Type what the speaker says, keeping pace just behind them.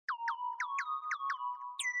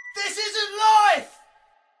This isn't life!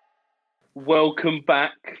 Welcome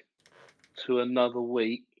back to another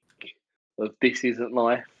week of This Isn't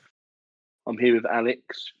Life. I'm here with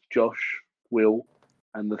Alex, Josh, Will,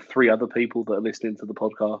 and the three other people that are listening to the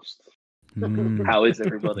podcast. How is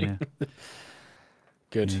everybody? Yeah.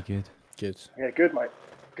 Good. Yeah, good. Yeah, good, mate.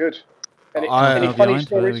 Good. Any I'll funny be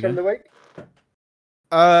stories behind. from the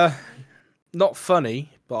week? Not funny,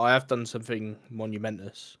 but I have done something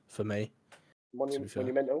monumentous for me. To be fair.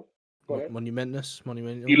 Monumental. Go on, Monumentous.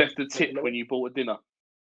 You left a tip when you bought a dinner.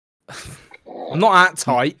 I'm not that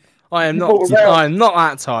tight. I am not. bought around. I am not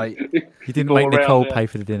that tight. You didn't Go make around Nicole there. pay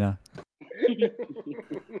for the dinner.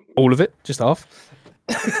 All of it, just half.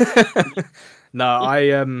 No,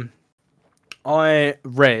 I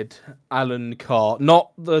read Alan Carr,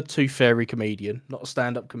 not the Tooth Fairy comedian, not a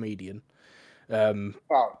stand-up comedian. Oh,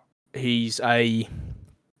 He's a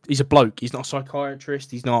bloke. He's not a psychiatrist.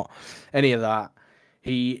 He's not any of that.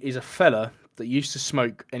 He is a fella that used to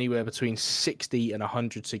smoke anywhere between 60 and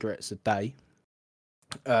 100 cigarettes a day.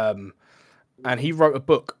 And he wrote a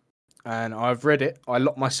book, and I've read it. I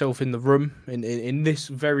locked myself in the room, in this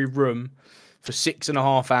very room, for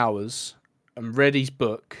 6.5 hours, and read his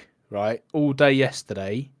book, right, all day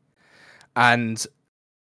yesterday. And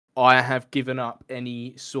I have given up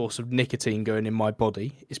any source of nicotine going in my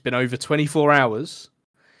body. It's been over 24 hours,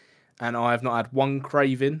 and I have not had one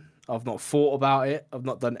craving. I've not thought about it. I've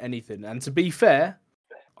not done anything. And to be fair,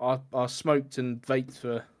 I smoked and vaped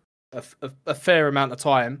for a fair amount of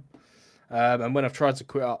time. And when I've tried to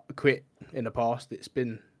quit in the past, it's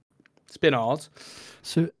been hard.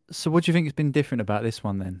 So what do you think has been different about this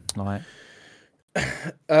one then? Like,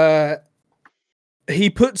 he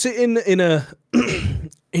puts it in a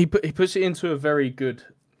he puts it into a very good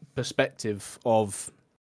perspective of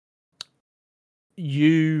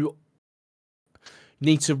you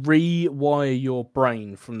need to rewire your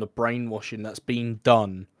brain from the brainwashing that's being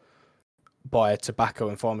done by tobacco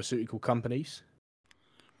and pharmaceutical companies.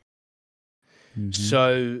 mhm.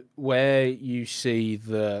 So where you see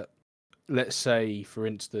the, let's say, for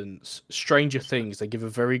instance, Stranger Things, they give a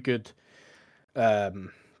very good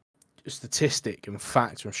statistic and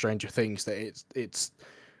fact from Stranger Things that it's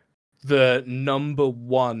the number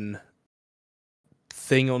one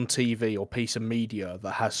thing on TV or piece of media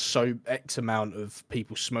that has so X amount of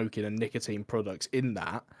people smoking and nicotine products in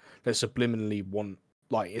that subliminally want,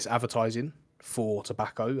 like, it's advertising for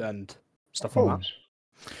tobacco and stuff like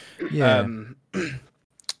that. Yeah.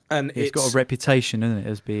 And It's got a reputation, isn't it,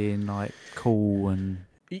 as being like cool and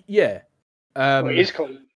yeah. well, it is cool.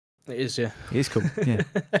 It is, yeah. it is cool. Yeah,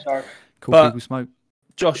 So, cool But- people smoke.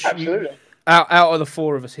 Josh, absolutely. out of the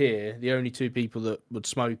four of us here, the only two people that would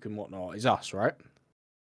smoke and whatnot is us, right?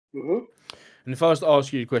 Mm-hmm. And if I was to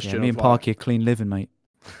ask you a Yeah, question, me and of Parky are clean living, mate.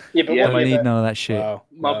 Yeah, but Yeah, Don't what, need yeah, none of that shit. wow,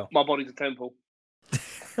 My body's a temple.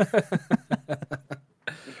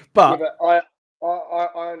 but but I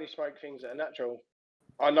only smoke things that are natural.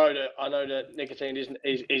 I know that nicotine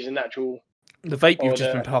is a natural. the vape Or you've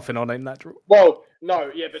just the- been puffing on ain't natural. Well,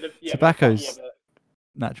 no, yeah, but Tobacco's- but,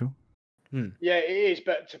 Natural. yeah, it is,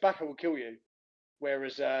 but tobacco will kill you,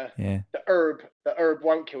 whereas Yeah. the herb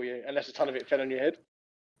won't kill you unless a ton of it fell on your head.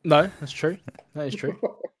 No, that's true. That is true.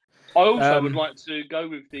 I also would Um, like to go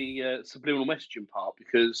with the subliminal messaging part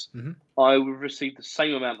because Mhm. I would receive the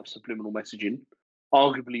same amount of subliminal messaging,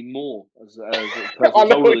 arguably more as a I person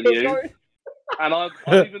know older than you're you. sorry. And I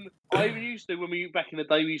even used to, when we back in the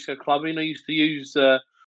day, we used to go clubbing. I used to use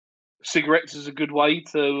cigarettes as a good way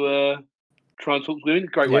to try and talk to women.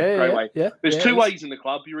 Great way. Yeah. There's yeah, two it is. ways in the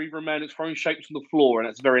club. You're either a man that's throwing shapes on the floor, and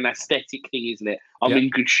that's very an aesthetic thing, isn't it? I'm Yeah. in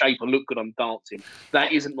good shape. I look good. I'm dancing.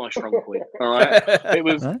 That isn't my strong point. All right. It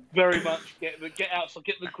was Huh? very much get outside,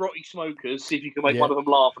 get the grotty smokers, see if you can make Yeah. one of them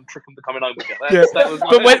laugh and trick them to coming home with you. Yeah. That was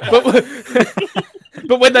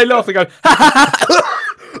But when they laugh, they go.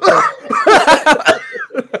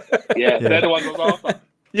 yeah, Yeah. they're the ones I was after.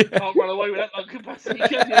 Yeah. Can't run away with that like capacity,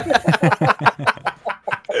 can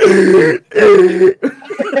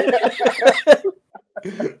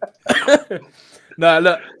No,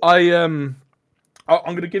 look, I'm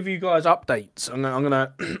gonna give you guys updates. I'm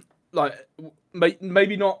gonna like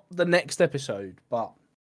maybe not the next episode, but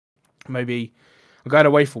maybe I'm going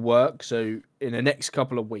away for work. So in the next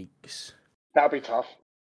couple of weeks, That'll be tough.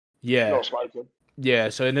 yeah, Not smoking. yeah.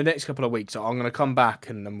 So in the next couple of weeks, I'm gonna come back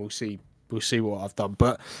and then we'll see what I've done.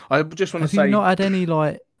 But I just want to Have say, you not had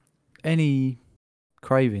any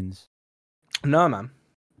cravings? no, man,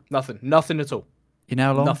 nothing at all. In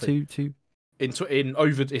how long? Nothing. Two? In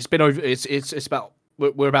over, it's been over. It's about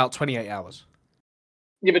we're about 28 hours.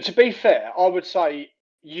 Yeah, but to be fair, I would say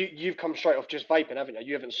you've come straight off just vaping, haven't you?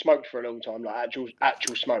 You haven't smoked for a long time, like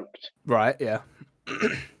actual smoked. Right? Yeah.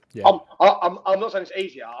 Yeah. I'm not saying it's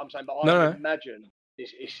easier. I'm saying, but I would imagine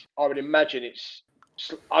I would imagine it's.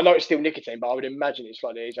 I know it's still nicotine, but I would imagine it's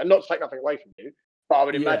slightly easier. Not to take nothing away from you, but I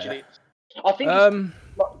would imagine it's. I think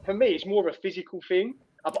for me, it's more of a physical thing.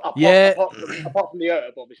 Apart from the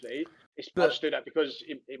herb, obviously, I just do that because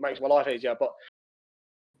it makes my life easier. But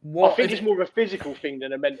I think it's more of a physical thing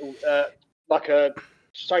than a mental, like a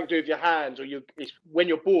something to do with your hands, or it's when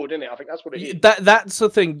you're bored, isn't it? I think that's what it is. That's the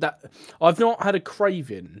thing that I've not had a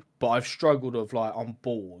craving, but I've struggled of like I'm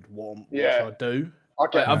bored. What should I do?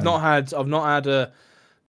 I've not had a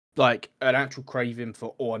like an actual craving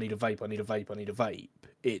for I need a vape.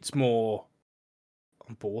 It's more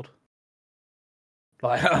I'm bored.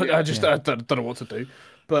 Like I don't know what to do,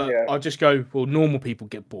 but I just go. Well, normal people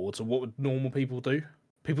get bored. So what would normal people do?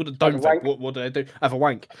 People that don't vape, what do they do? Have a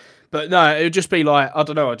wank. But no, it would just be like I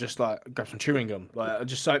don't know. I just like grab some chewing gum. Like I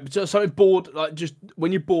just something bored. Like just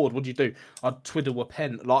when you're bored, what do you do? I'd twiddle a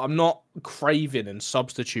pen. Like I'm not craving and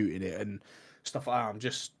substituting it and stuff like that. I'm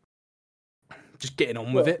just getting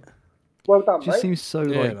on with it. Well done, It just mate. seems so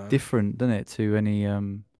different, doesn't it, to any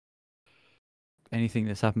anything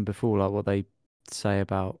that's happened before, like what they say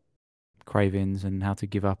about cravings and how to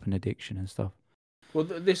give up an addiction and stuff. Well,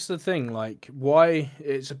 this is the thing, like, why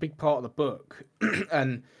it's a big part of the book,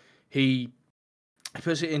 and he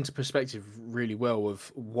puts it into perspective really well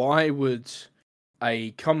of why would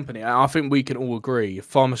a company, and I think we can all agree, a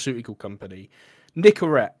pharmaceutical company,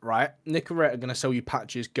 Nicorette, right? Nicorette are going to sell you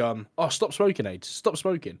patches, gum. Oh, stop smoking, AIDS. Stop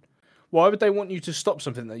smoking. Why would they want you to stop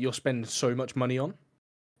something that you're spending so much money on?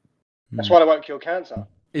 That's why they won't cure cancer.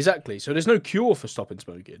 Exactly. So there's no cure for stopping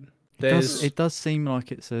smoking. It does seem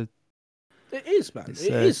like it's a... It is, man. It's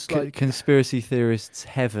it is like conspiracy theorists'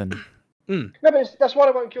 heaven. No, but that's why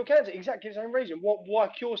they won't cure cancer. Exactly the same reason. Why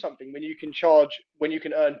cure something when you can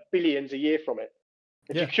earn billions a year from it?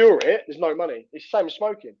 If you cure it, there's no money. It's the same as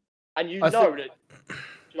smoking, and that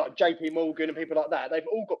like JP Morgan and people like that, they've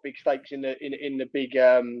all got big stakes in the big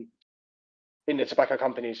in the tobacco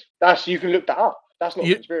companies. You can look that up. That's not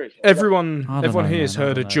a conspiracy. Everyone here has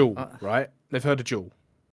heard of Juul, right? They've heard of Juul.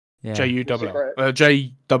 Yeah.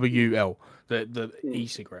 JUWL, the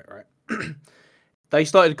e-cigarette, right? They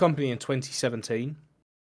started a company in 2017.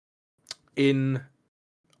 In,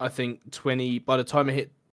 I think, by the time it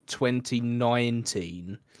hit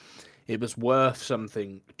 2019, it was worth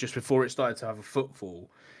something, just before it started to have a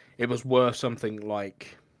footfall, it was worth something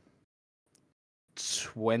like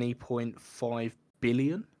 20.5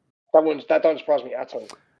 billion. That don't surprise me at all.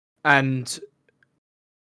 And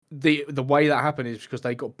the way that happened is because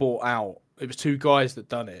they got bought out. It was two guys that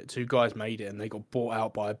done it. Two guys made it, and they got bought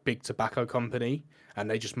out by a big tobacco company, and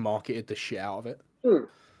they just marketed the shit out of it.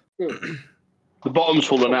 The bottom's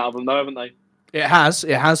fallen out of them, though, haven't they? It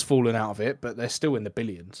has fallen out of it, but they're still in the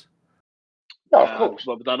billions. No, of course.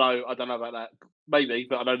 I don't know about that. Maybe,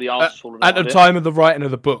 but I know the arse fallen out at the time of the writing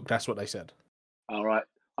of the book. That's what they said. All right,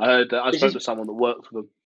 I heard. I spoke to someone that worked for them.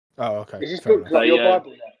 Oh, okay. Is this book like your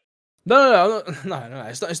Bible? No.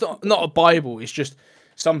 It's not a Bible. It's just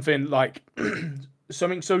something like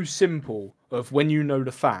something so simple of when you know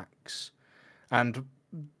the facts, and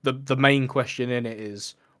the main question in it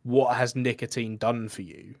is what has nicotine done for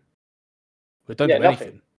you? It doesn't do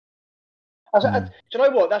anything. Do you know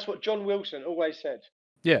what? That's what John Wilson always said.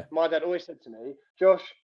 Yeah. My dad always said to me, Josh,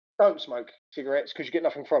 don't smoke cigarettes because you get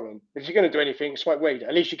nothing from them. If you're going to do anything, smoke weed.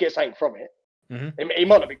 At least you get something from it. Mm-hmm. It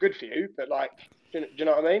might not be good for you, but like, do you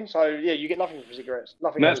know what I mean? So yeah, you get nothing from cigarettes.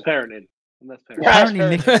 Nothing. That's parenting.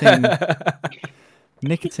 Apparently,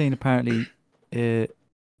 nicotine apparently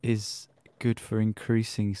is good for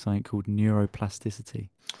increasing something called neuroplasticity.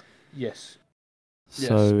 Yes.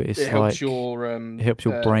 So it's it like helps your it helps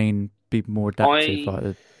your brain be more adaptive. Like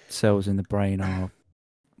the cells in the brain are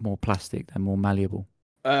more plastic, they're more malleable.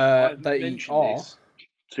 I mentioned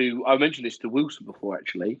this to Wilson before,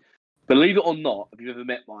 actually. Believe it or not, if you've ever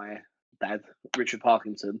met my dad, Richard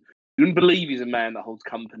Parkinson, you wouldn't believe he's a man that holds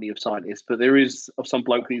company of scientists, but there is some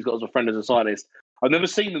bloke that he's got as a friend as a scientist. I've never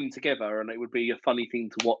seen them together, and it would be a funny thing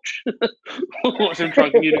to watch them try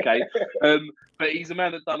and communicate. But he's a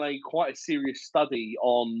man that's done quite a serious study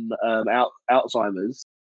on Alzheimer's,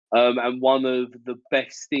 and one of the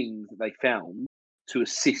best things that they found to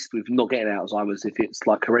assist with not getting Alzheimer's if it's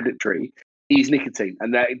like hereditary is nicotine,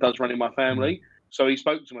 and that it does run in my family. So he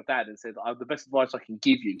spoke to my dad and said, the best advice I can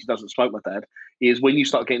give you, because he doesn't smoke, my dad, is when you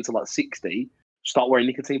start getting to like 60, start wearing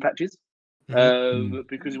nicotine patches.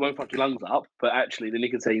 Because it won't fuck your lungs up, but actually the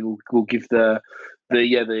nicotine will give the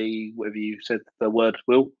whatever you said, the word,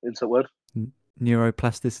 insert word.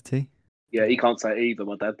 Neuroplasticity? Yeah, he can't say it either,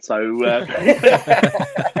 my dad. So I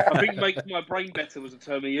think "make my brain better" was a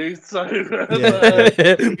term he used. So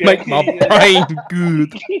make my brain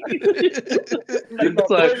good.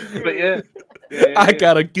 But yeah, I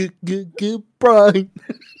got a good brain.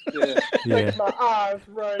 Make my eyes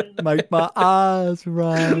rain. Make my eyes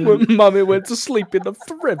rain. When Mummy went to sleep in the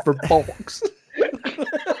forever box.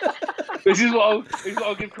 This is what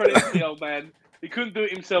I'll give credit to the old man. He couldn't do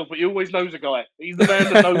it himself, but he always knows a guy. He's the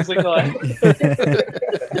man that knows a guy.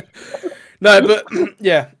 No, but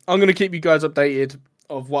yeah, I'm going to keep you guys updated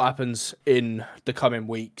of what happens in the coming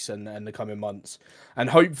weeks and the coming months, and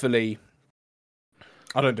hopefully,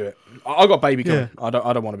 I don't do it. I got baby coming. I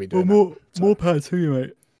don't want to be doing more power to you,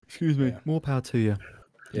 mate. Excuse me. Yeah. More power to you.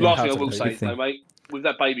 Yeah, last thing I will say, though, mate, with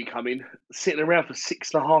that baby coming, sitting around for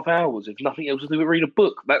 6.5 hours with nothing else to do but read a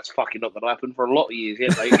book, that's fucking not going to happen for a lot of years. Yeah,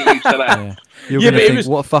 mate, get used to that. Yeah. You're going to think,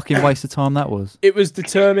 what a fucking waste of time that was. It was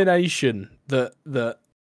determination that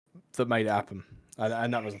made it happen,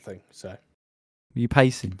 and that was the thing. So, were you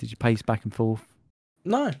pacing? Did you pace back and forth?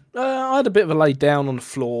 No, I had a bit of a lay down on the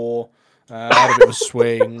floor. I had a bit of a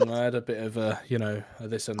swing. I had a bit of a,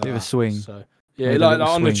 this and that. Bit of a swing. So yeah, like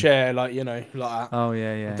on the chair, like like that. Oh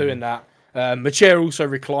yeah. Doing that. My chair also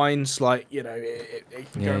reclines, like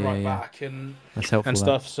it can go right back and that's helpful, and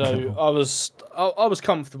stuff. So I was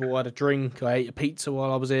comfortable. I had a drink. I ate a pizza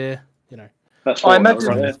while I was here. That's I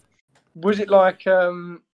imagine. Was it like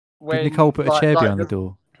when did Nicole put a chair behind the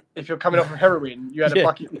door? If you're coming off of heroin, you had a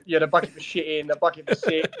bucket. You had a bucket for shitting, a bucket for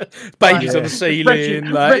sick. Babies on the ceiling,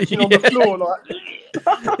 on the floor,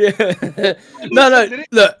 yeah. No.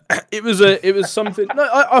 Look, it was something. No,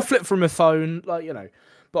 I flipped from a phone,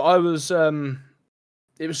 but I was.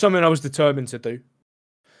 It was something I was determined to do,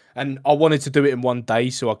 and I wanted to do it in one day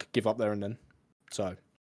so I could give up there and then. So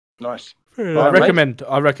nice. I recommend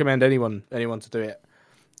anyone to do it.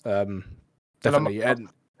 Definitely.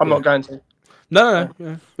 I'm not going to. No.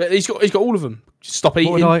 Yeah. But he's got all of them. Stop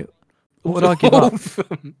eating. What would I give up? What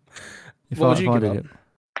would you give up?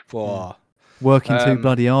 Wow. Working too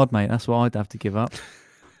bloody hard, mate. That's what I'd have to give up.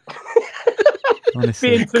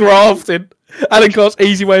 Honestly. Grafting. Alan Carr's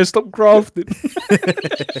easy way to stop grafting.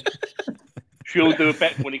 She'll do a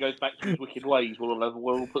bet when he goes back to his wicked ways.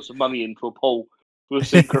 We'll put some money into a pool, to a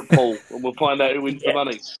secret pool, and we'll find out who wins the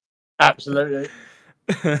money. Absolutely.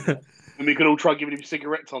 And we can all try giving him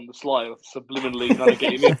cigarettes on the sly, subliminally kind of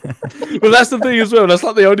get him in. Well, that's the thing as well. That's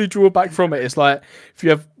like the only drawback from it. It's like if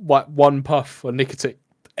you have one puff or nicotine,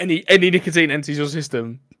 any nicotine enters your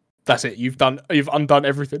system, that's it. You've undone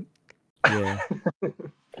everything. Yeah.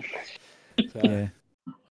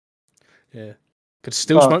 Yeah. Could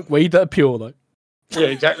still smoke weed that are pure though. Yeah,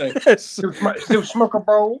 exactly. still smoke a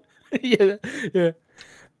bowl. Yeah.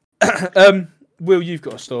 Will, you've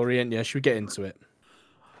got a story, ain't you? Should we get into it?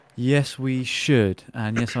 Yes, we should.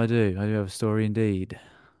 And yes, I do. I do have a story indeed.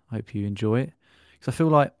 I hope you enjoy it. Because I feel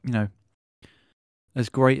like, as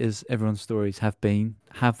great as everyone's stories have they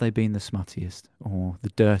been the smuttiest or the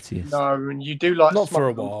dirtiest? No, and you do like not for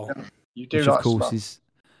a while. You do which, like of course, smut. is,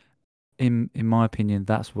 in my opinion,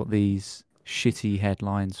 that's what these shitty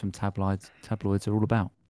headlines from tabloids are all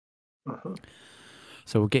about. Uh-huh.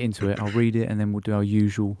 So we'll get into it. I'll read it and then we'll do our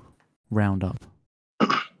usual roundup.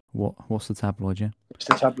 What's the tabloid, yeah? It's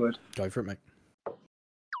the tabloid. Go for it, mate.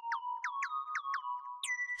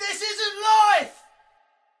 This isn't life!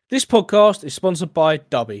 This podcast is sponsored by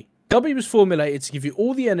Dubby. Dubby was formulated to give you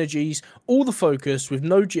all the energies, all the focus, with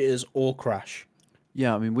no jitters or crash.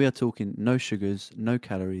 Yeah, I mean, we are talking no sugars, no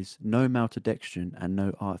calories, no maltodextrin, and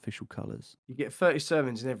no artificial colours. You get 30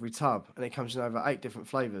 servings in every tub, and it comes in over 8 different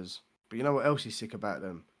flavours. But you know what else is sick about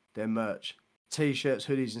them? Their merch. T-shirts,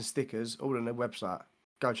 hoodies, and stickers, all on their website.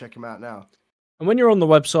 Go check them out now. And when you're on the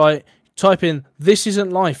website, type in "This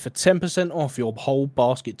Isn't Life" for 10% off your whole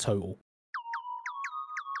basket total.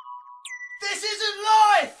 This isn't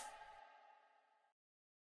life!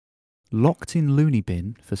 Locked in loony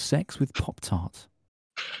bin for sex with Pop-tart.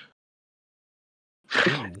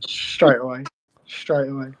 Straight away.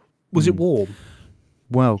 Was it warm?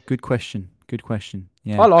 Well, good question.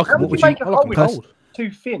 Yeah. I like it. How would you make it cold? cold?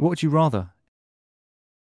 Too thin. What would you rather?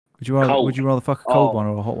 Would you rather fuck a cold one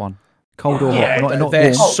or a hot one? Cold or hot? Not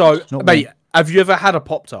they're warm. so. Not Mate, warm. have you ever had a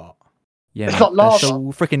Pop-tart? Yeah, it's not lava. So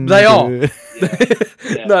freaking. They are.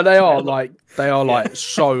 Yeah. No, they are like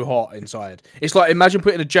so hot inside. It's like imagine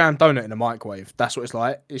putting a jam donut in a microwave. That's what it's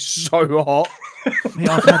like. It's so hot.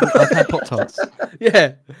 Yeah, I've had Pop-tarts.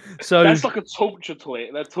 Yeah. So that's like a torture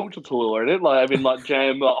toy. They're torture toy, isn't it? Like having like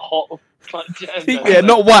jam, like hot, like jam. Yeah,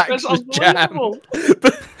 not wax, That's just jam.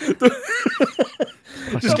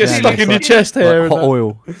 Like Just a get jam, stuck it's in your like- chest hair. Like hot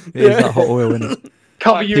oil. It is like hot oil, isn't it?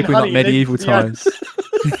 Cover you in People in honey. like medieval times.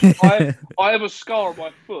 I have a scar on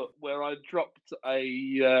my foot where I dropped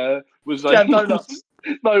a Jam donuts.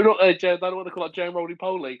 No, not a jam. I don't want to call it jam roly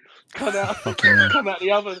poly. Come out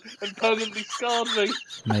the oven and permanently scarred me.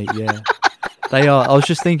 Mate, yeah. They are. I was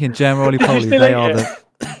just thinking, jam roly Did you poly. still They eat are it?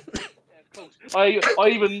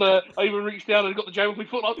 the. I even reached down and got the jam on my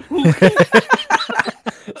foot. Like,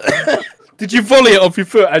 Did you volley it off your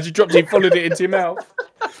foot as you dropped it? You followed it into your mouth.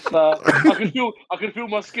 I could feel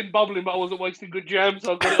my skin bubbling, but I wasn't wasting good jam,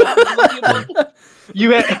 so I got it.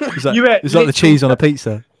 You ate. It's like the cheese on a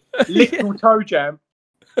pizza. Little toe jam.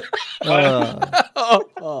 Oh.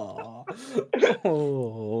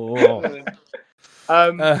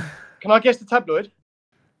 Can I guess the tabloid?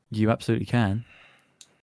 You absolutely can.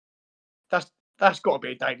 That's got to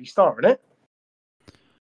be a Daily Star, isn't it?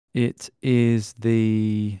 It is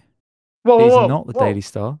the. Whoa, It's whoa, not the whoa. Daily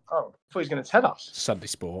Star. Oh, I thought he was going to tell us. Sunday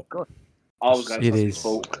Sport. I was going to It say is.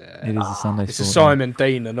 sport. It is a Sunday It's a Sport. Simon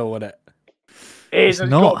Dean and all, isn't it? It is. It's It's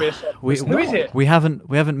got not. to be a Sunday. We, Who is it? We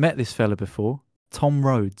haven't met this fella before. Tom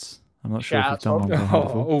Rhodes. I'm not sure Shout if you've out, done Tom. one with him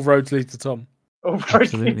before. All roads lead to Tom. Oh, very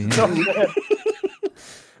Absolutely, good.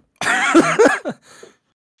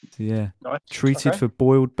 So, yeah. Nice. Treated Okay. for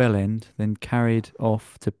boiled bellend, then carried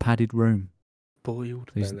off to padded room.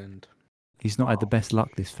 Boiled He's- bellend. He's not had the best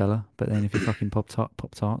luck, this fella. But then if you're fucking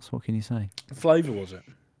Pop-Tarts, what can you say? What flavour was it?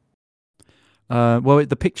 Well,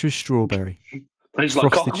 the picture is strawberry. Tastes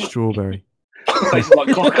like Frosted cock. strawberry. Tastes like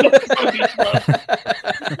cock.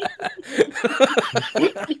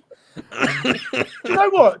 Do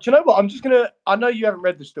you know what? I'm just gonna. I know you haven't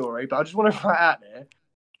read the story, but I just want to throw it out there.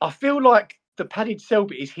 I feel like the padded cell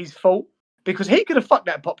bit is his fault because he could have fucked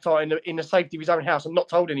that Pop-Tart in the safety of his own house and not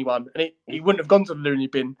told anyone, and he wouldn't have gone to the loony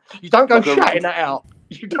bin. You don't go shouting that out.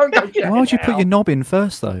 You don't go shouting Why would you that put your out. knob in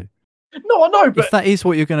first, though? No, I know, but If that is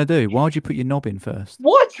what you're going to do, why would you put your knob in first?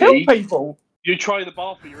 why tell See? people? You try the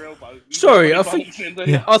bar for your elbow. Sorry, I think-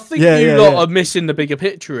 Yeah. I think Yeah, you yeah, lot yeah. are missing the bigger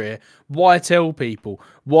picture here. Why tell people?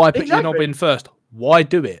 Why put your knob Exactly. in first? Why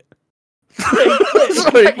do it?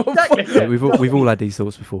 Sorry, exactly. Yeah, we've all had these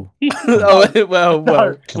thoughts before. Oh, well.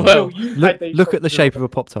 No, you Look, had these look at the thoughts shape of a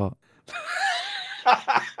Pop-Tart.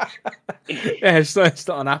 Yeah, it's not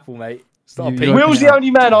an apple, mate. It's not a You- pea. you Will's open the up.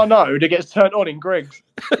 only man I know that gets turned on in Greg's.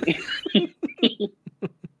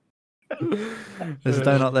 There's a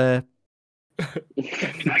donut there.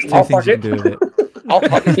 Two I'll things fuck you it. can do with it. I'll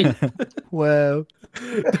fuck it. Well,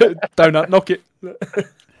 Donut, knock it.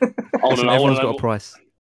 I listen, everyone's got a price.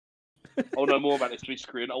 I want to know more about this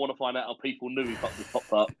mystery, and I want to find out how people knew he fucked this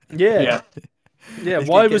Pop-Tart. Yeah. It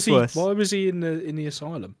Why gets was he? worse. Why was he in the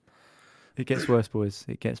asylum? It gets worse, boys.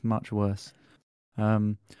 It gets much worse.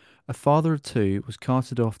 A father of two was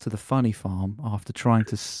carted off to the funny farm after trying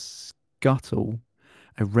to scuttle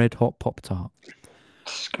a red-hot Pop-Tart.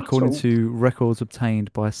 According to records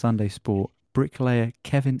obtained by Sunday Sport, bricklayer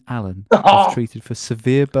Kevin Allen was treated for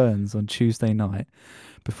severe burns on Tuesday night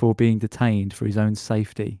before being detained for his own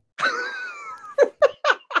safety.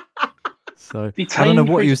 So I don't know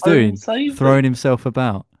what he was doing, throwing himself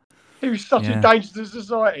about. He was such Yeah. a danger to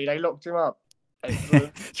society. They locked him up.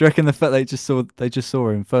 Excellent. Do you reckon the fact they just saw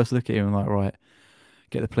him first look at him and like, right,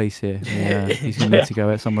 get the police here. Yeah, he's gonna need to go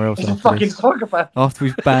out somewhere else He's a after fucking this. psychopath. After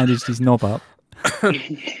we've bandaged his knob up.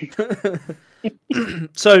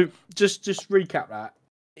 So just recap that.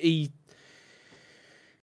 He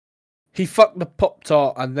fucked the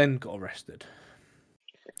Pop-Tart and then got arrested.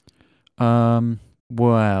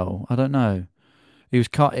 Well, I don't know. He was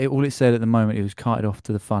all it said at the moment, he was carted off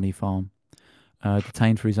to the funny farm,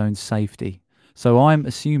 detained for his own safety. So I'm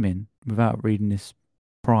assuming, without reading this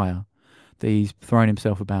prior, that he's thrown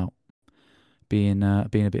himself about, being a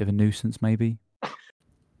bit of a nuisance, maybe.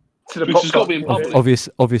 To the Which has got to Pop-Tart. be in public.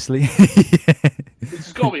 Obviously. This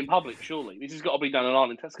has got to be in public, surely. This has got to be done in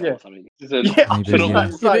Ireland Tesco Yeah. or something. This is Yeah, Maybe, not- yeah.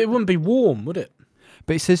 Yeah, but it wouldn't be warm, would it?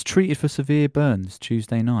 But it says treated for severe burns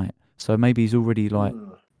Tuesday night. So maybe he's already he's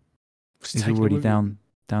already down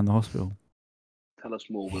the hospital. Tell us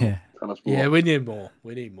more, Will. Yeah. Tell us more. Yeah, we need more.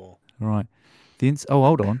 Right.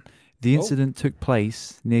 Hold on. The incident took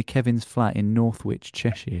place near Kevin's flat in Northwich,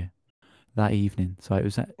 Cheshire, that evening. So it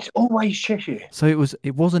was It's always Cheshire.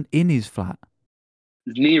 it wasn't in his flat.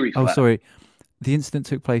 It's near his Oh, flat. sorry. The incident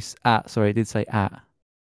took place it did say at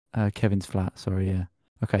Kevin's flat. Sorry, yeah.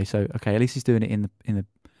 Okay, at least he's doing it in the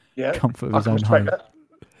Yeah. comfort of I his can own respect home. that.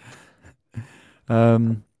 Yeah,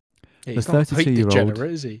 The he's not a Pete 32-year-old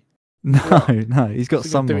degenerate, is he? No, he's got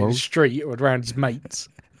He's some do it in the morals. street or around his mates,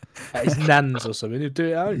 at his nans or something. He'll do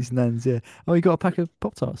it at home. His nans, yeah. Oh, he got a pack of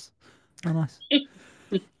Pop-Tarts. Oh, nice. Can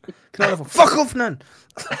I have a fuck off, nan?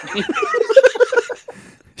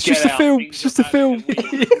 It's just a film. It's just a film.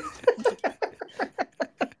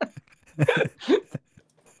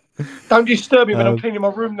 Don't disturb me when I'm cleaning my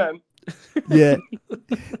room, then. Yeah.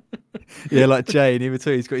 Yeah, like Jay in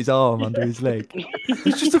between, he's got his arm under his leg.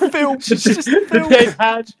 It's just a film. It's just a film. The dead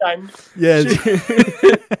hand gang. Yeah.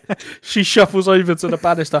 She shuffles over to the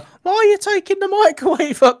banister. Why are you taking the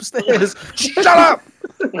microwave upstairs? Shut up!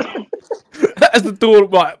 As the door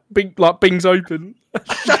bings open.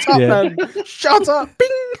 Shut up, man! Shut up! Bing!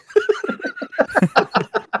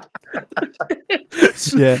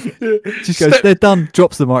 Yeah. Just goes, they're done.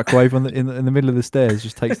 Drops the microwave in the middle of the stairs.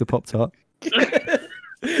 Just takes the Pop-Tart.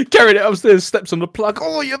 Carrying it upstairs, steps on the plug.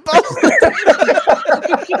 Oh, you bastard!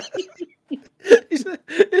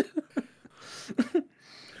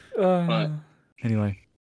 Anyway,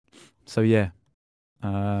 so yeah,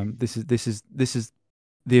 this is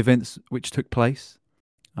the events which took place.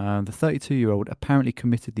 The 32-year-old apparently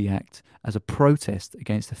committed the act as a protest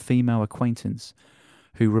against a female acquaintance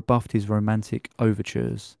who rebuffed his romantic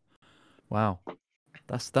overtures. Wow,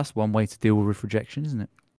 that's one way to deal with rejection, isn't it?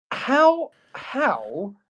 How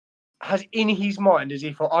has in his mind as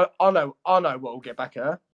if I know what will get back at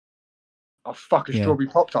her. I'll fuck a strawberry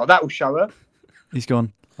Pop-Tart. That will show her. He's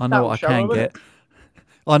gone. I know what I can get.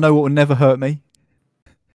 I know what will never hurt me.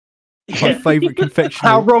 My favourite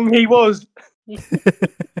confectionery. How wrong he was.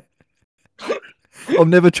 I'll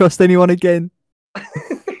never trust anyone again. Do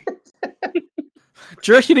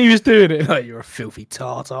you reckon he was doing it? Like, you're a filthy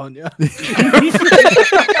tart, aren't you?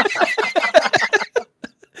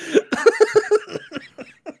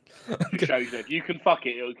 Shows that you can fuck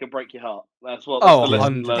it, it can break your heart. That's what. Oh, the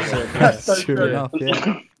 100%. That's so True true. enough,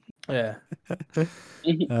 yeah. Yeah.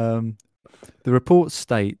 The report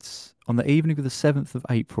states, on the evening of the 7th of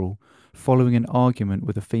April, following an argument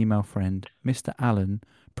with a female friend, Mr. Allen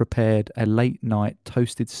prepared a late-night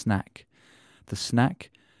toasted snack. The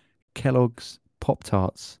snack, Kellogg's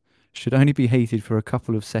Pop-Tarts, should only be heated for a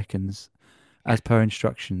couple of seconds, as per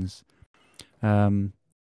instructions.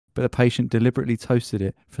 But the patient deliberately toasted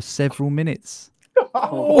it for several minutes.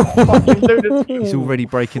 Oh, fucking lunatic. He's already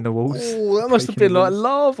breaking the walls. Oh, that must have been like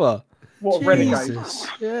lava. What a renegade. Jesus.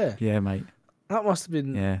 Yeah. Yeah, mate. That must have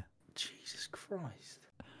been. Yeah. Jesus Christ.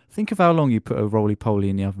 Think of how long you put a roly-poly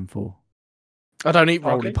in the oven for. I don't eat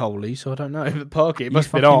Parky? roly-poly, so I don't know. But Parky, it You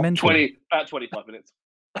must have been fucking hot. mental. About 25 minutes.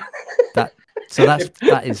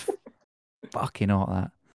 That is fucking hot.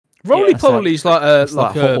 That Roly-poly's like it's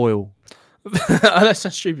like a hot oil. That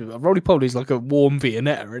sounds stupid, but roly-poly's like a warm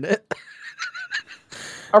Viennetta, isn't it?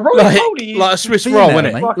 A roly-poly like a Swiss roll, isn't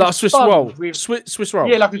it? mate. Like a Swiss Bun roll. with- Swiss roll.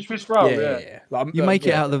 Yeah, like a Swiss roll. Yeah. yeah. Like, You make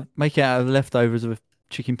it out of the leftovers of a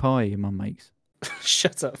chicken pie your mum makes.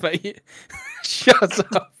 Shut up, mate.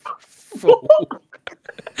 Shut up. Fool.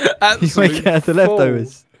 You make it out of the Absolute fool.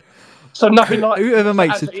 leftovers. So nothing like. Whoever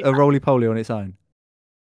makes actually- a roly-poly on its own?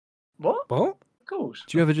 What? What? Of course.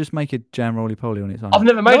 Do you ever just make a jam roly-poly on its own? I've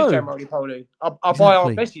never made No. a jam roly-poly. I buy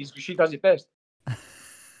Aunt Exactly. Bessie's because she does it best.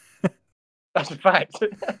 That's a fact.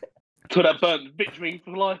 To that burnt victory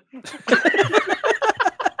for life.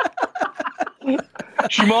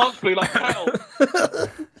 She marks me like cattle.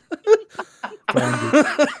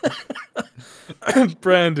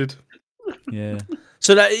 Branded. Yeah.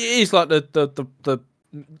 So that it is like the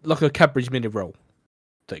like a Cadbury's mini roll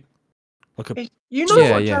thing. Like a You know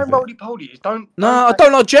Yeah, what yeah, jam but- roly-poly is? Don't. No, I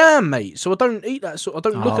don't like jam, mate. So I don't eat that sort. I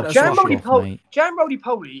don't look Oh, at that Jam fuck sort of off, shit. roly-poly. mate. Jam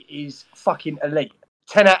roly-poly is fucking elite.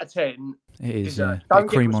 10 out of 10. It is, yeah. Deserves. Bit Don't of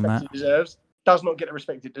get cream the on respect that. it deserves. Does not get the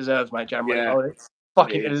respect it deserves, mate. Jam Yeah. roly-poly.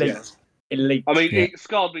 Fucking It is, elite. yeah. Elite. I mean, Yeah. it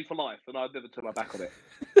scarred me for life, and I'd never turn my back on it.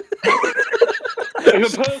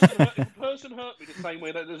 If a person hurt me the same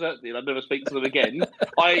way they deserved me, and I'd never speak to them again,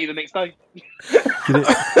 I eat the next day.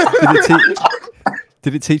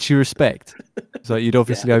 Did it teach you respect? So you'd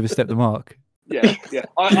obviously overstepped the mark. Yeah, yeah.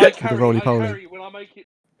 I carry, roly-poly. when I make it,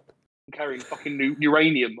 I'm carrying fucking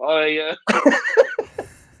uranium. I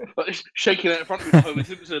like, shaking it in front of me, Homer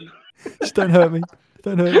Simpson. Just don't hurt me.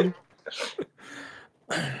 Don't hurt me.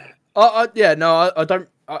 Yeah, no, I don't.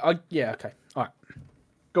 Yeah, okay, all right.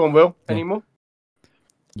 Go on, Will. Yeah. Any more?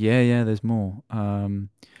 Yeah, there's more.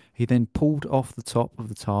 He then pulled off the top of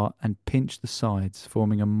the tart and pinched the sides,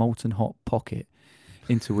 forming a molten hot pocket,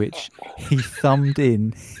 into which he thumbed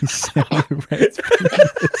in his semi-erect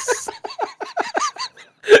penis.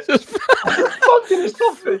 Just Fucking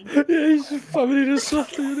softy. yeah, he's just fucking in a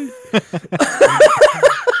softy, isn't he?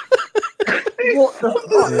 What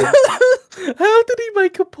the How did he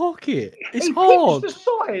make a pocket? It's He hard. pinched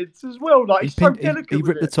the sides as well. Like, He he's so pinched- delicate he with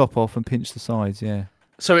ripped the it. top off and pinched the sides, yeah.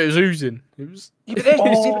 So it was oozing. It was. Yeah, but there's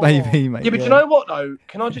this Maybe, mate. Yeah, but you know what though?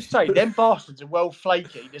 Can I just say, them bastards are well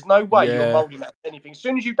flaky. There's no way you're moulding that to anything. As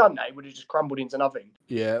soon as you've done that, it would have just crumbled into nothing.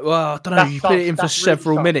 Yeah, well, I don't know. That's You put it in for that's really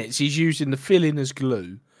several sus. minutes. He's using the filling as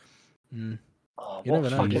glue. Oh, You what never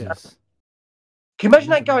know. fucking... Jesus. Can you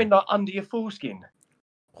imagine that going like under your foreskin?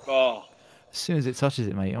 Oh, As soon as it touches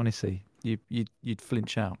it, mate, honestly, you'd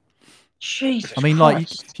flinch out. Jesus I mean, like,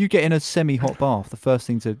 Christ. if you get in a semi-hot bath, the first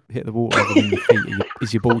thing to hit the water other than your feet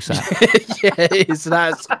is your ball sack. Yeah, it is.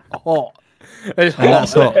 That's hot. It's And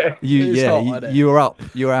that's hot. hot. It's hot, isn't it? You're up.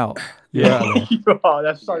 You're out. You're out of there. You are,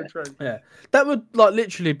 that's so true. Yeah, that would like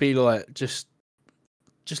literally be like just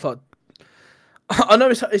like. I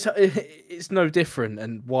know it's no different,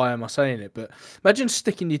 and why am I saying it? But imagine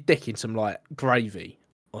sticking your dick in some like gravy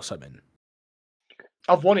or something.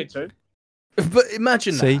 I've wanted to. But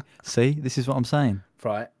imagine that. See, this is what I'm saying.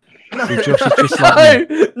 Right. See, Josh is just like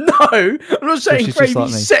me. No, I'm not saying is just gravy's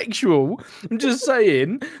like me. sexual. I'm just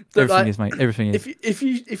saying that Everything like, is, mate. Everything is. if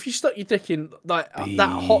you stuck your dick in like that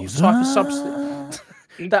hot type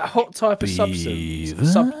of substance,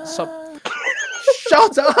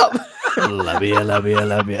 Shut up! Love you.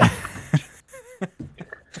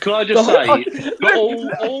 can I just say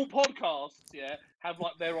that all podcasts, yeah, have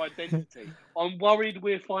like their identity. I'm worried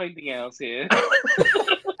we're finding ours here.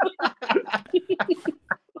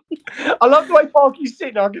 I love the way Parky's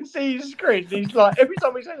sitting. I can see his screen. He's like, every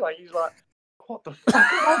time he says like, he's like, what the fuck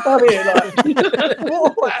have I done here?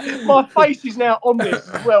 Like, my face is now on this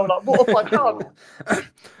as well. Like, what have I done?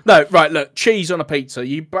 No, right. Look, cheese on a pizza.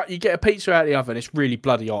 You get a pizza out of the oven. It's really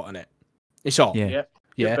bloody hot in it. It's hot. Yeah.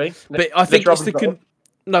 Yeah. But I think it's the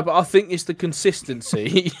but I think it's the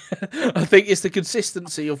consistency. I think it's the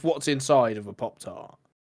consistency of what's inside of a Pop-Tart.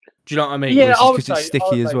 Do you know what I mean? Yeah, I would because it's say- I would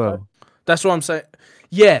sticky as say well. That's what I'm saying.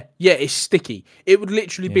 Yeah, it's sticky. It would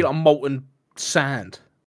literally be like molten sand,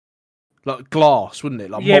 like glass, wouldn't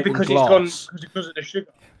it? Like molten because glass. because of the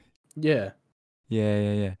sugar. Yeah.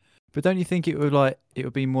 Yeah. But don't you think it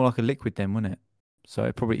would be more like a liquid then, wouldn't it? So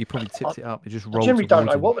you probably tipped it up. It just I rolls. generally don't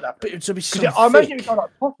know what would happen. But it would be so I imagine thick. it's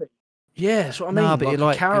like coffee. Yeah, that's what I mean. Nah, but like it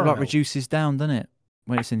like caramel. reduces down, doesn't it?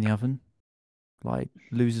 When it's in the oven, like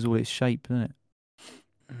loses all its shape, doesn't it?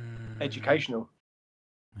 Educational.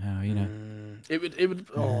 Oh, you know. It would.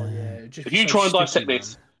 Oh yeah. If you try and dissect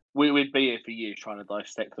this, we'd be here for years trying to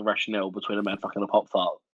dissect the rationale between a man fucking a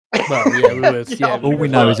Pop-Tart. Well, yeah, we would. Yeah, All we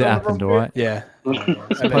know is it happened, all right? Yeah.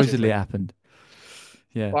 Supposedly it happened.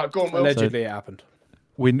 Yeah. Right, go on, Will. Allegedly, it happened.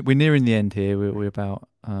 We're nearing the end here. We're about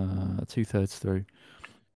 2/3 through.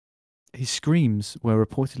 His screams were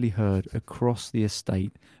reportedly heard across the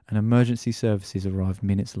estate, and emergency services arrived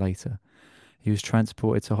minutes later. He was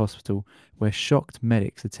transported to hospital, where shocked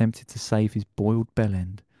medics attempted to save his boiled bell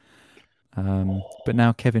end. But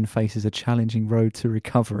now Kevin faces a challenging road to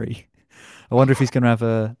recovery. I wonder if he's going to have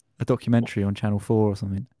a documentary on Channel 4 or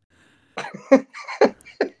something.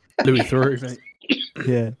 Louis Theroux, mate.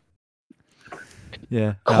 Yeah.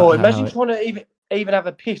 Yeah. Oh, imagine trying to even have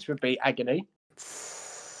a piss would be agony.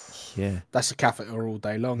 Yeah. That's a catheter all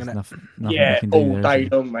day long, isn't it? Nothing Yeah, you can do all there, day is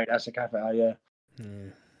there? long, mate. That's a catheter, yeah.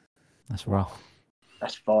 That's rough.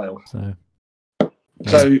 That's vile. So.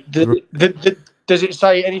 So, does it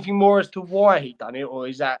say anything more as to why he done it, or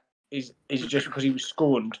is it just because he was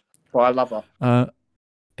scorned by a lover?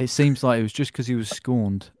 It seems like it was just because he was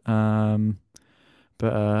scorned. But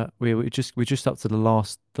we're just up to the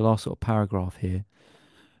last sort of paragraph here.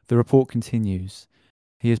 The report continues.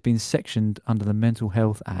 He has been sectioned under the Mental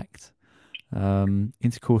Health Act.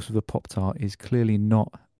 Intercourse with a Pop-Tart is clearly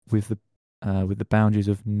not with the boundaries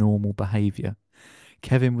of normal behaviour.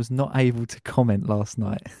 Kevin was not able to comment last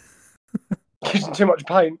night. He's in too much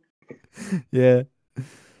pain. Yeah.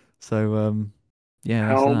 So yeah,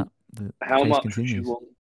 that's that. The How case much continues. would you want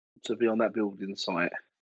to be on that building site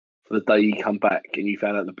for the day you come back and you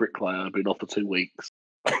found out the bricklayer had been off for 2 weeks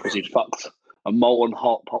because he'd fucked a molten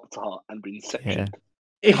hot Pop-Tart and been sectioned?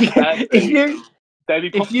 There'd be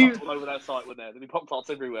Pop-Tarts all over that site, wouldn't there? There'd be Pop-Tarts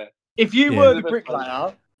everywhere. If you were the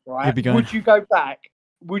bricklayer, right, You'd be would you go back?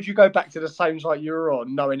 Would you go back to the same site you were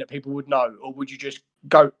on, knowing that people would know, or would you just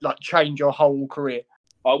go change your whole career?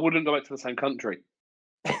 I wouldn't go back to the same country.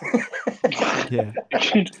 Yeah.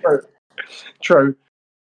 True.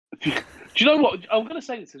 Do you know what? I'm going to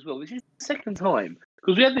say this as well. This is the second time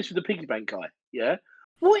because we had this with the piggy bank guy. Yeah.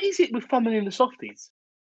 What is it with thumbing in the softies?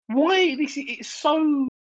 Why it's so?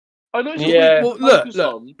 I know it's not focused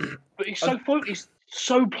on, but it's so it's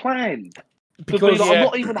so planned. Because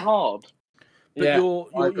not even hard. But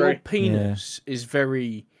your penis is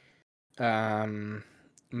very You don't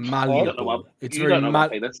know malleable. what, It's you very don't know my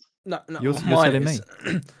penis. No, You're mine telling is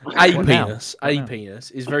me. a What now? penis. What A now?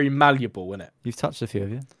 penis is very malleable, isn't it? You've touched a few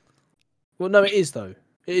of you. Well, no, it is though.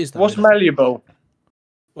 It is though. What's isn't it? malleable?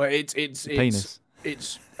 Well, it's Penis.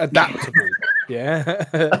 it's adaptable. Yeah.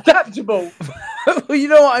 Adaptable. Well, you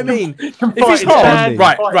know what I mean. You can If it's fight hard- hard, Bendy.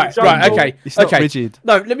 right, fight right, his right. jungle. Okay, It's not okay. rigid.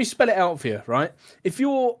 No, let me spell it out for you. Right, if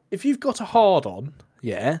you've got a hard on,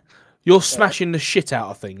 yeah, you're smashing the shit out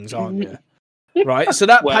of things, aren't you? Right, so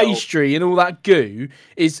that Well- pastry and all that goo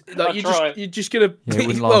is like That's right. you're just gonna Yeah, it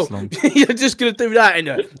wouldn't well, last long. you're just gonna do that,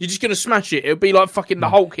 innit? You're just gonna smash it. It'll be like fucking the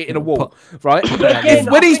Hulk hitting a It'll wall, pop- right? again,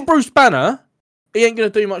 When I he's think- Bruce Banner, he ain't gonna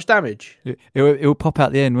do much damage. It'll pop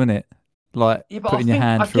out the end, won't it? Like Yeah, but putting I your think,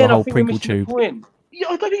 hand again, through a I whole think we're Pringle missing the tube. point. Yeah, I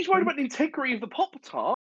don't think he's worried about the integrity of the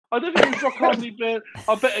Pop-Tart. I don't think he's sarcastically been,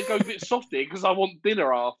 I better go a bit softy because I want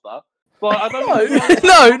dinner after. But I don't think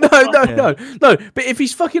No. But if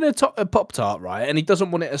he's fucking a Pop-Tart, right, and he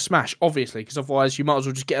doesn't want it to smash, obviously, because otherwise you might as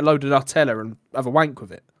well just get a load of Nutella and have a wank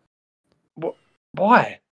with it.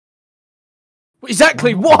 Why?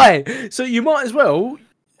 Exactly, why? So you might as well.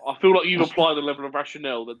 I feel like you've applied a level of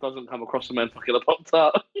rationale that doesn't come across a man fucking a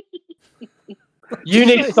Pop-Tart. You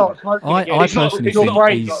need to start smoking I again. personally Your think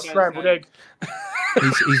brain's he's- got scrambled eggs.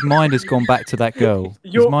 His mind has gone back to that girl.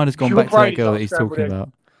 Your- His mind has gone your back to that brain's girl got that he's scrambled talking eggs.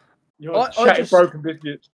 about. You're I chatting just- broken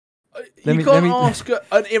biscuits. Let You me- can't let me- ask an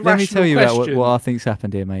irrational Let me tell you about question. what I think's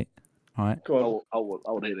happened here, mate. All right. Go on.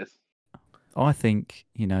 I would hear this. I think,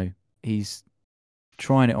 he's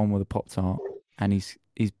trying it on with a Pop-Tart, and he's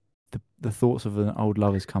the thoughts of an old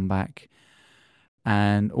lover's come back,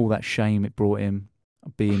 and all that shame it brought him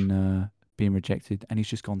being rejected, and he's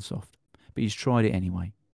just gone soft. But he's tried it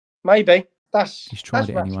anyway. Maybe. He's tried that's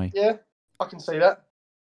it rational. anyway. Yeah, I can see that.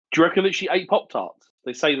 Do you reckon that she ate Pop-Tarts?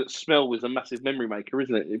 They say that smell is a massive memory maker,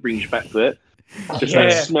 isn't it? It brings you back to it. Just Yeah.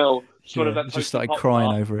 that smell of Yeah, that he just toasted started Pop-Tart.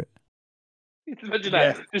 crying over it. Imagine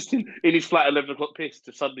that. Just in his flat at 11 o'clock piss,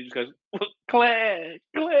 just suddenly just goes, Claire.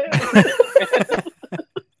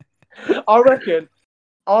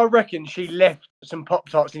 I reckon she left some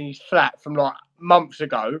Pop-Tarts in his flat from like months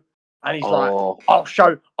ago, and he's like, I'll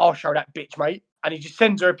show that bitch, mate. And he just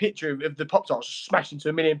sends her a picture of the Pop-Tarts smashed into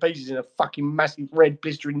a million pieces in a fucking massive red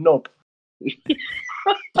blistering knob.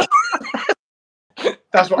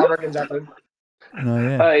 That's what I reckon's happened. No,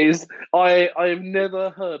 yeah. That is, I have never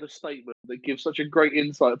heard a statement that gives such a great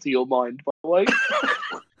insight to your mind, by the way.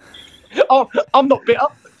 Oh, I'm not bitter.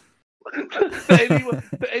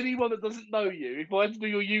 for anyone that doesn't know you, if I had to do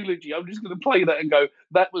your eulogy, I'm just going to play that and go,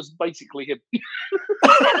 that was basically him.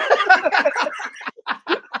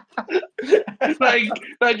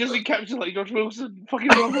 that just encapsulates Josh Wilson. Fucking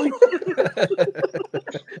lovely.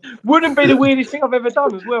 Wouldn't be the weirdest thing I've ever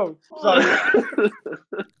done as well. So,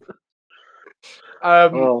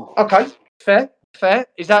 okay, fair.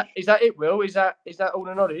 Is that it, Will? Is that all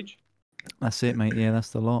the knowledge? That's it, mate. Yeah, that's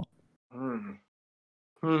the lot.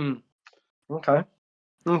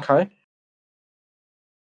 Okay.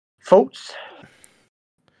 Thoughts?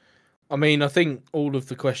 I mean, I think all of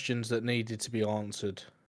the questions that needed to be answered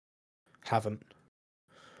haven't.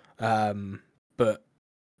 But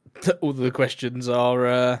all of the questions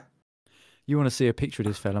are. You want to see a picture of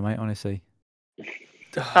this fella, mate? Honestly.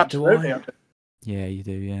 Absolutely. Yeah, you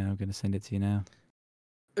do. Yeah, I'm going to send it to you now.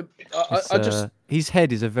 I just. His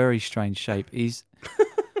head is a very strange shape. He's.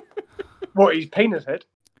 What, his penis head?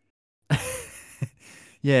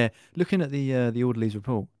 Yeah, looking at the orderly's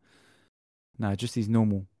report. No, just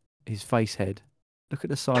his face head. Look at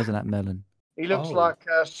the size of that melon. He looks like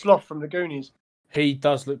Sloth from the Goonies. He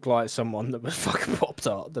does look like someone that was fucking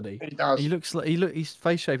Pop-Tart, doesn't he? He does. He looks like his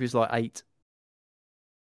face shape is like 8.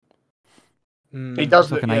 He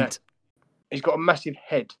does like look an yeah. 8. He's got a massive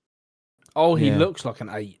head. Oh, he Yeah. looks like an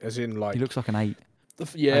 8, as in like. He looks like an 8.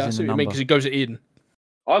 Yeah, as I in see the what you mean, number. because he goes in.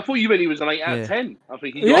 I thought you meant he was an 8 out Yeah. of 10. I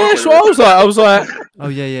think he Yeah, that's what I was like. I was like, Oh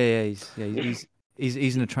yeah.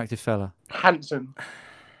 He's an attractive fella. Handsome.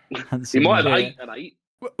 He Handsome. might have yeah. 8 and 8.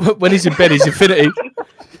 when he's in bed, he's infinity.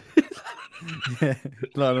 Yeah,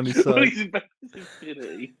 lying on his When side. he's in bed, he's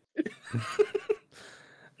infinity.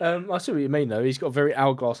 I see what you mean, though. He's got a very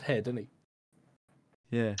hourglass head, doesn't he?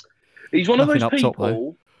 Yeah. He's one of Nothing those up top,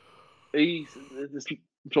 though. people.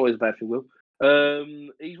 It's always a bad thing, Will.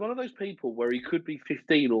 He's one of those people where he could be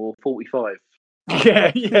 15 or 45.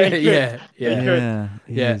 Yeah. Yeah. Yeah.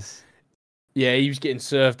 He Yeah. is. Yeah, he was getting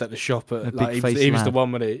served at the shop. A Like, he big-faced was the lad.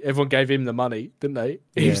 one when everyone gave him the money, didn't they?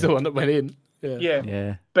 He was Yeah. the one that went in. Yeah.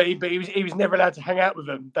 Yeah. But he was never allowed to hang out with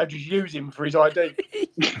them. They'd just use him for his ID.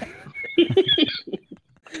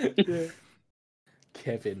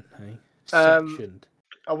 Kevin, hey? Um, Sectioned.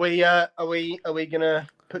 Are we gonna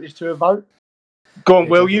put this to a vote? Go on,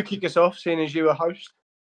 Will. You kick us off, seeing as you a host.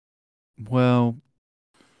 Well,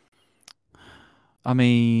 I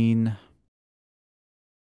mean,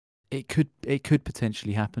 it could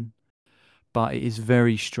potentially happen, but it is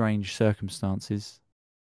very strange circumstances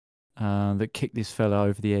that kicked this fella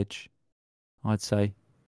over the edge, I'd say.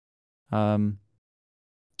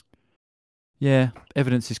 Yeah,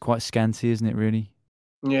 evidence is quite scanty, isn't it? Really.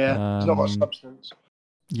 Yeah, there's not much substance.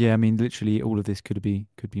 Yeah, I mean, literally, all of this could be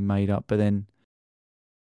made up, but then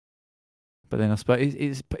I suppose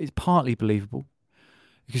it's partly believable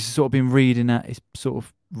because it's sort of been reading that it's sort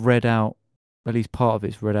of read out, at least part of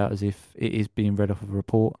it's read out as if it is being read off of a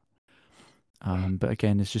report. But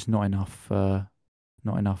again, there's just not enough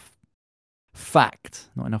fact,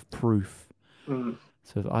 not enough proof.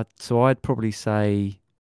 So I'd probably say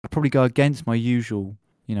go against my usual,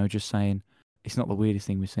 just saying it's not the weirdest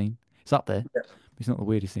thing we've seen. It's up there. Yeah. But it's not the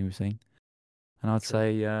weirdest thing we've seen. And I'd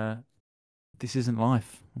say this isn't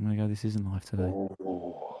life. I'm gonna go. This isn't life today.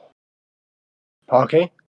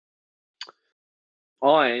 Parky?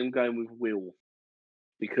 I am going with Will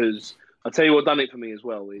because I'll tell you what done it for me as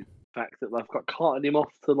well is the fact that they've got carting him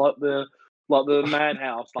off to like the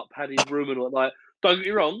madhouse, like Paddy's room and all like. Don't get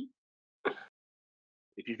me wrong.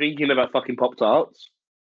 If you're thinking about fucking Pop-Tarts,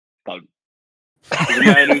 don't. There's a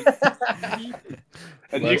man who,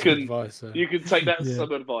 and you can take that as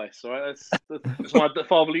some advice, all right? That's why the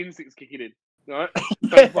fatherly instinct's kicking in. All right?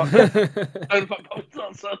 Don't fuck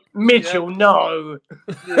Pop-Tarts, son. Mitchell, no.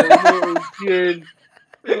 That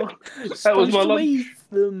was my lunch.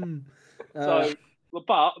 Them. So,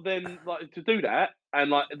 but then, like, to do that,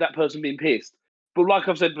 and like that person being pissed. But like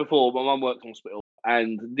I've said before, my mum works in hospital,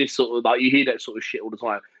 and this sort of like you hear that sort of shit all the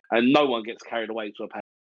time, and no one gets carried away to a panic.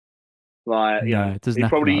 Like, it doesn't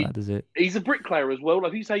happen like that, does it? He's a bricklayer as well.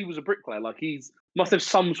 Like, if you say he was a bricklayer, like must have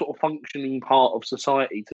some sort of functioning part of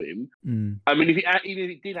society to him. I mean, even if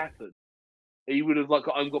it did happen, he would have like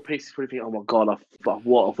got pissed. He'd probably think, "Oh my god,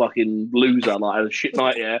 what a fucking loser!" Like, I had a shit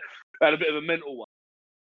night. Yeah, I had a bit of a mental one.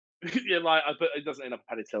 Yeah, like, but it doesn't end up a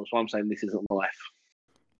padded tail. So I'm saying this isn't life.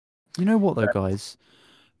 You know what though, guys?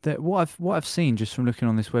 That what I've seen just from looking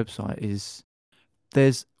on this website is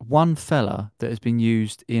there's one fella that has been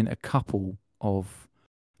used in a couple of,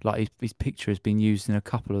 like his picture has been used in a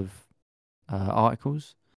couple of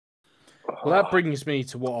articles. Well, that brings me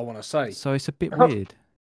to what I want to say. So it's a bit weird.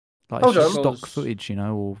 Like it's just stock footage,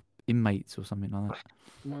 or inmates or something like that.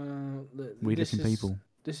 Well, weird looking people.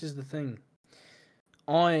 This is the thing.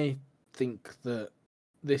 I think that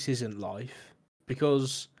this isn't life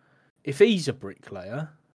because if he's a bricklayer,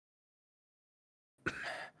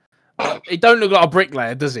 he don't look like a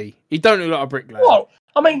bricklayer, does he? He don't look like a bricklayer. What?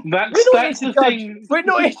 I mean, that's the thing. We're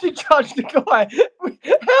not here to judge the guy. How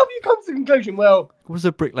have you come to the conclusion? Well, what was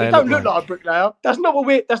a bricklayer? He don't look like a bricklayer. That's not what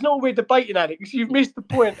we're debating, Alex. You've missed the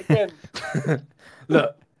point again.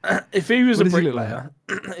 Look, if he was a bricklayer,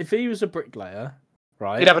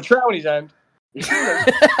 right? He'd have a trowel in his hand.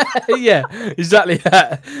 Yeah, exactly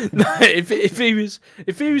that. No, if he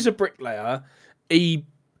was a bricklayer, he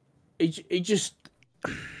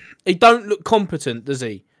don't look competent, does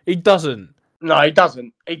he? He doesn't. No, he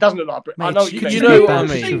doesn't. He doesn't look like a bricklayer. I know you know what I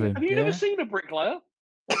mean. Have you never seen a bricklayer?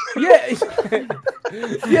 Yeah,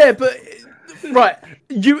 yeah, but right,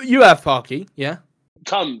 you have Parky, yeah.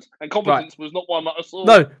 Tons, and competence was not one that I saw.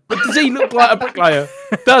 No, but does he look like a bricklayer?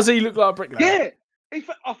 Does he look like a bricklayer? Yeah.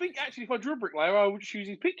 I think actually, if I drew a bricklayer, I would choose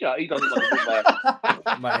his picture. He doesn't look like a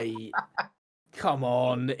bricklayer. Mate, come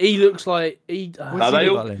on. He looks like he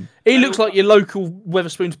looks like your local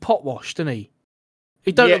Weatherspoons pot wash, doesn't he?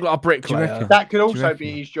 He don't look like a bricklayer. That could also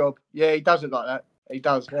be his job. Yeah, he does look like that. He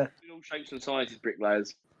does. Yeah. In all shapes and sizes,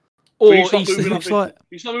 bricklayers. Or you start moving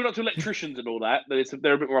up to electricians and all that.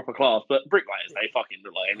 They're a bit more upper class, but bricklayers, they fucking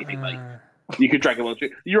look like anything, mate. You could drag them on the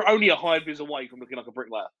street. You're only a high vis away from looking like a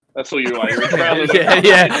bricklayer. That's all you're away.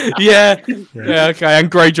 Yeah. Okay, and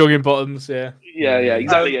grey jogging bottoms. Yeah,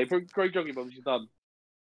 exactly. Yeah, grey jogging bottoms. You're done.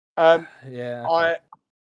 Yeah. Okay.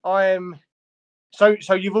 I am.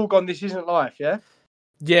 So you've all gone. This isn't life, yeah.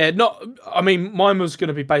 Yeah, I mean, mine was going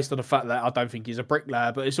to be based on the fact that I don't think he's a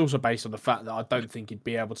bricklayer, but it's also based on the fact that I don't think he'd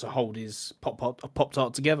be able to hold his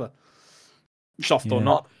Pop-Tart together, soft or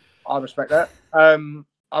not. I respect that. I'm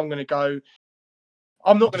going to go.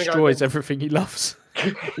 I'm not going to go. Destroys everything he loves.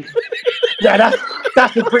 Yeah,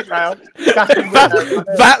 that's a bricklayer.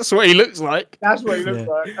 That's what he looks like. That's what he looks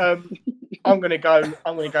like. I'm going to go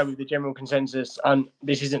with the general consensus, and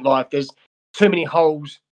this isn't life. There's too many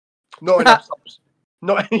holes. Not enough.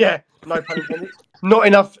 No pun intended. Not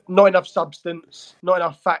enough substance. Not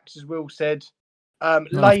enough facts, as Will said.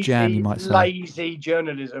 Lazy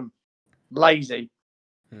journalism. Lazy.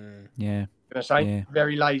 Yeah. Gonna say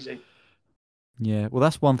very lazy. Yeah, well,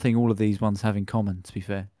 that's one thing all of these ones have in common, to be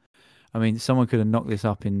fair. I mean, someone could have knocked this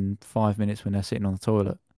up in 5 minutes when they're sitting on the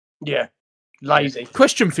toilet. Yeah, lazy.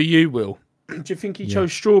 Question for you, Will. Do you think he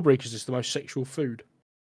chose strawberry because it's the most sexual food?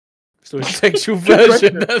 It's the most sexual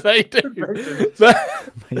version that they do.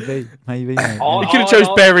 Maybe. Mate. He could have chose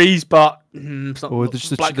berries, but or just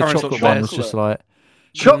the blackcurrants chocolate or one was just like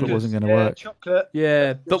Chocolate wasn't going to work. Chocolate.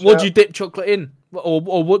 Yeah, but what do you dip chocolate in, or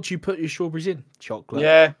what do you put your strawberries in? Chocolate.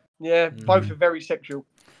 Yeah. Both are very sexual.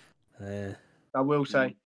 I will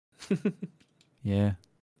say. Yeah.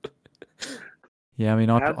 Yeah, I mean,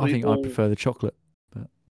 I think I prefer the chocolate. But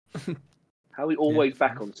how are we always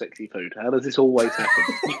back on sexy food? How does this always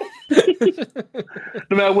happen?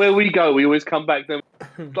 No matter where we go, we always come back to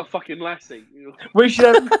the fucking lassie. We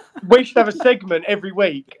should have a segment every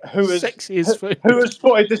week. Who has spotted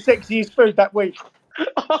the sexiest food that week?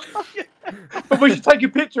 But we should take a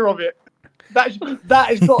picture of it.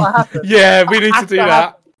 That is got to happen. Yeah, we need to do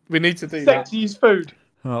that. We need to do that. Sexiest food.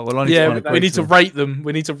 Oh, well, we need to rate them.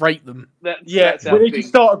 We need to rate them. We need to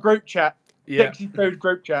start a group chat. Yeah. Sexy food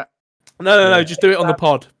group chat. No, just do it on the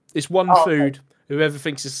pod. It's one food. Okay. Whoever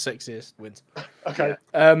thinks it's the sexiest wins. Okay.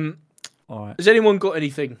 All right. Has anyone got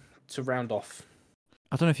anything to round off?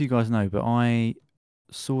 I don't know if you guys know, but I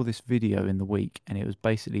saw this video in the week, and it was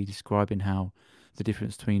basically describing how the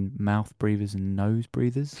difference between mouth breathers and nose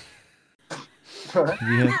breathers. Have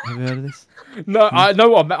you heard of this? No, I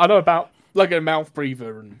know about like a mouth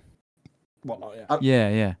breather and whatnot.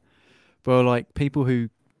 Yeah. Well, like people who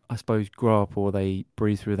I suppose grow up or they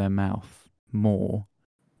breathe through their mouth more,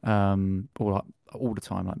 or like all the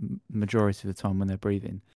time, like majority of the time when they're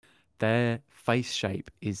breathing, their face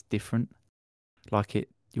shape is different. Like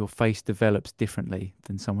your face develops differently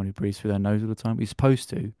than someone who breathes through their nose all the time. You're supposed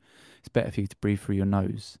to. It's better for you to breathe through your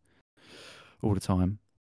nose all the time.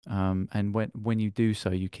 And when you do so,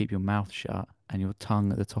 you keep your mouth shut and your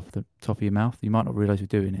tongue at the top of your mouth. You might not realise you're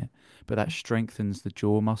doing it, but that strengthens the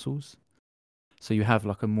jaw muscles. So you have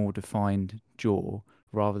like a more defined jaw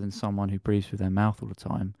rather than someone who breathes through their mouth all the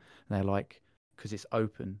time. They're like, because it's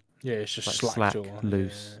open. Yeah, it's just like slack jaw,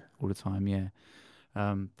 loose all the time. Yeah.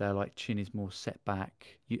 Their like chin is more set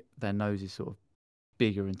back. Their nose is sort of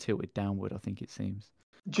bigger and tilted downward, I think it seems.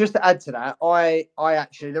 Just to add to that, I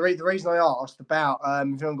actually the reason I asked about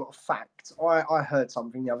if you haven't got a fact, I heard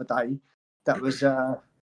something the other day that was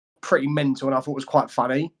pretty mental and I thought was quite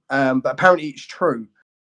funny. But apparently it's true.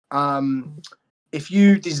 If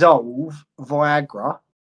you dissolve Viagra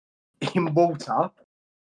in water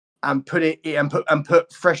and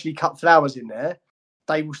put freshly cut flowers in there,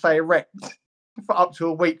 they will stay erect for up to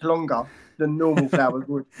a week longer than normal flowers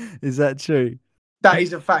would. Is that true? That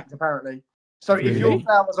is a fact, apparently. So really? If your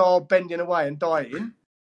flowers are bending away and dying,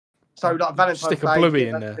 so like Valentine's stick Day, a bluey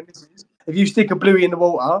in there. If you stick a bluey in the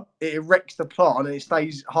water, it erects the plant and it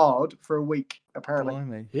stays hard for a week. Apparently,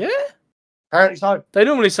 Blimey. Yeah. Apparently so. They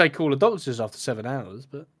normally say call the doctors after 7 hours,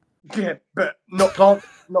 but but not plants,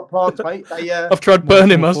 mate. I've tried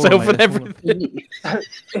burning myself and everything.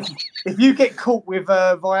 If you get caught with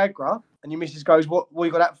Viagra and your missus goes, "What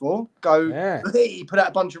you got that for?" Go, hey, put out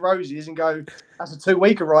a bunch of roses and go. That's a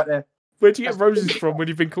 2-weeker right there. Where'd you get roses from when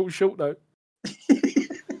you've been caught short, though?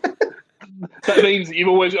 That means that you've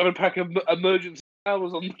always got a pack of emergency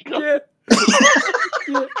flowers on the go.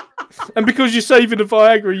 Yeah. And because you're saving the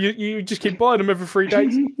Viagra, you just keep buying them every 3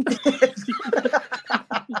 days.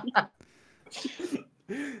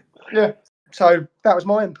 Yeah. So that was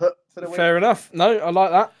my input for the week. Fair enough. No, I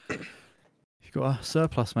like that. You've got a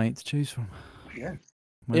surplus, mate, to choose from. Yeah.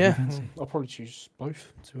 I'll probably choose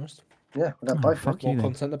both, to be honest. Yeah, we'll have both. Fuck More you,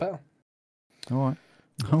 content, the better. All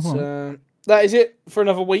right. That is it for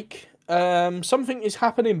another week. Something is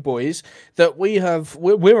happening, boys, that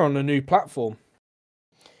we're on a new platform.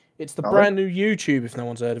 It's the brand new YouTube, if no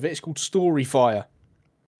one's heard of it. It's called Storyfire.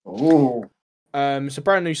 Oh. It's a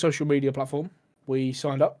brand new social media platform. We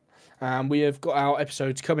signed up and we have got our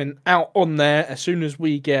episodes coming out on there as soon as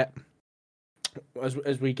we get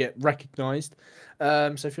recognised.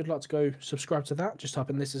 So if you'd like to go subscribe to that, just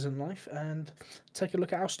type in This Isn't Life and take a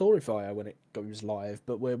look at our Storyfire when it goes live.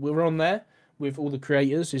 But we're on there with all the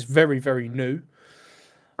creators. It's very, very new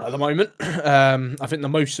at the moment. I think the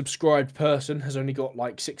most subscribed person has only got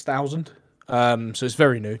like 6,000. So it's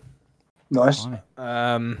very new. Nice.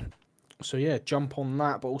 So yeah, jump on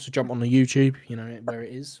that, but also jump on the YouTube, where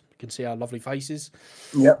it is. You can see our lovely faces.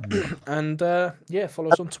 Yep. And follow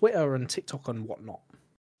us on Twitter and TikTok and whatnot.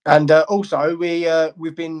 And also,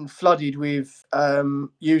 we've been flooded with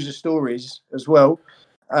user stories as well.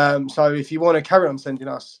 So if you want to carry on sending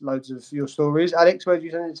us loads of your stories, Alex, where do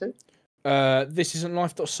you send it to?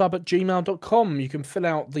 thisisn'tlife.sub@gmail.com. You can fill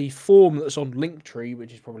out the form that's on Linktree,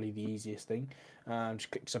 which is probably the easiest thing.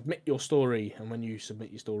 Just click submit your story, and when you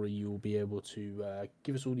submit your story, you will be able to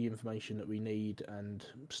give us all the information that we need and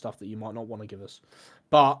stuff that you might not want to give us.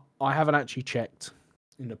 But I haven't actually checked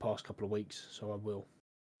in the past couple of weeks, so I will.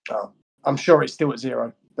 Oh, I'm sure it's still at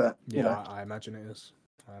 0, but you know. I imagine it is.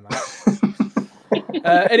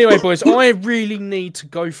 Anyway, boys, I really need to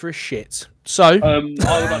go for a shit. So, I would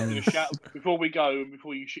like to give a shout before we go,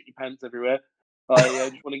 before you shit your pants everywhere. I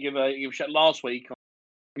just want to give a shout. Last week, I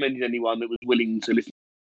recommended anyone that was willing to listen to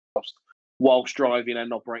the podcast whilst driving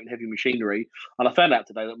and operating heavy machinery, and I found out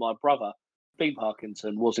today that my brother, Dean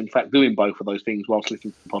Parkinson, was in fact doing both of those things whilst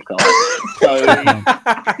listening to the podcast. So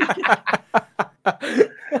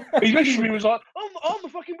he messaged me and was like, I'm the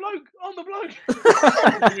fucking bloke. I'm the bloke.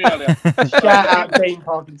 Shout out Dean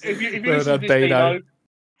Parkinson. If you listen to this, Dino,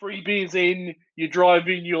 3 beers in, you're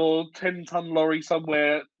driving your 10-ton lorry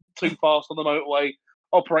somewhere too fast on the motorway,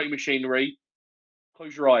 operating machinery,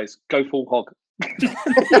 close your eyes, go full hog.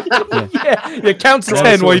 yeah, count to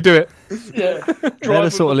 10 while you do it. Yeah. They're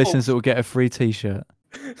the sort of listeners that will get a free T-shirt.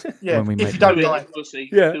 Yeah, when we if make you don't Do it, like you pussy.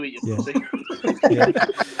 Yeah. Do it, you pussy.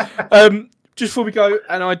 Just before we go,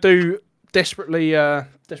 and I do desperately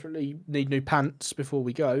need new pants before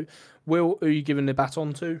we go. Will, who are you giving the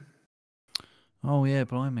baton to? Oh yeah,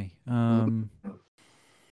 blimey.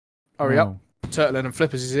 Hurry up. Turtle and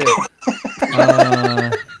Flippers is here.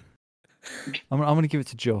 I'm going to give it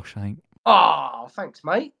to Josh, I think. Oh, thanks,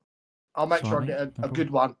 mate. I'll make sure I Sorry, get no a good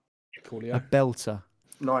one. A belter.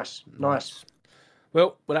 Nice.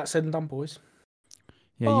 Well, with that said and done, boys.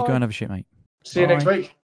 Yeah, you go and have a shit, mate. See you next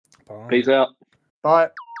week. Bye. Peace out. Bye.